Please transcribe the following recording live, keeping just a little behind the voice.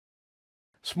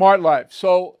Smart Life.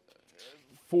 So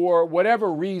for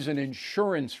whatever reason,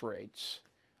 insurance rates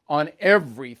on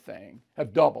everything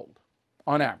have doubled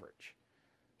on average.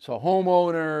 So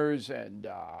homeowners and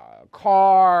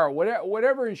car,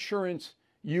 whatever insurance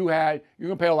you had, you're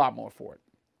going to pay a lot more for it.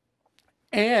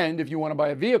 And if you want to buy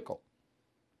a vehicle,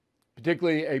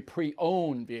 particularly a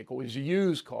pre-owned vehicle, which is a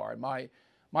used car.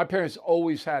 My parents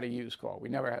always had a used car. We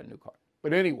never had a new car.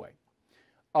 But anyway,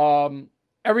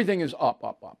 everything is up.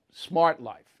 Smart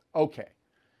Life. Okay.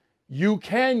 You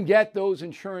can get those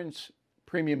insurance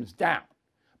premiums down,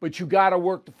 but you got to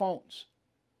work the phones.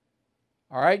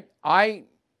 All right. I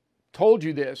told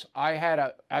you this. I had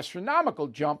an astronomical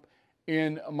jump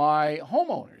in my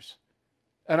homeowners.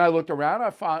 And I looked around. I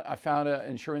found an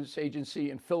insurance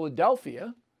agency in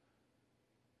Philadelphia,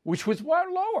 which was way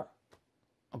lower.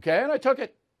 Okay. And I took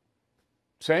it.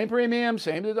 Same premium,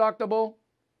 same deductible.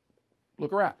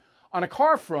 Look around. On a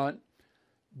car front,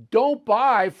 don't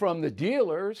buy from the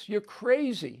dealers. You're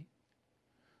crazy.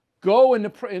 Go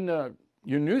in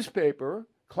your newspaper,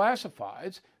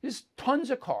 classifieds. There's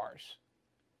tons of cars.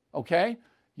 Okay?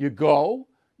 You go,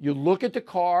 you look at the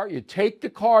car, you take the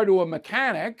car to a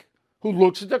mechanic who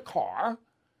looks at the car.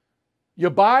 You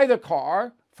buy the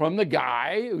car from the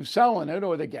guy who's selling it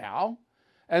or the gal,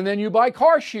 and then you buy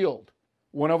CarShield,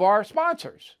 one of our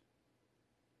sponsors.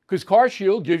 Because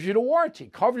CarShield gives you the warranty,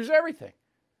 covers everything.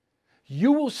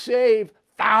 You will save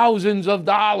thousands of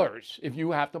dollars if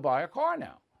you have to buy a car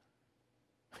now.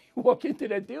 You walk into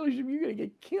that dealership, you're going to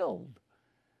get killed.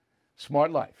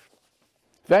 Smart Life.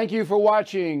 Thank you for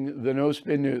watching the No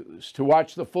Spin News. To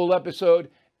watch the full episode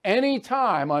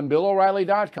anytime on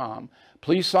BillO'Reilly.com,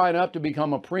 please sign up to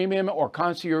become a premium or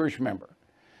concierge member.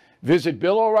 Visit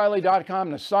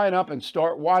BillO'Reilly.com to sign up and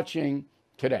start watching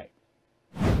today.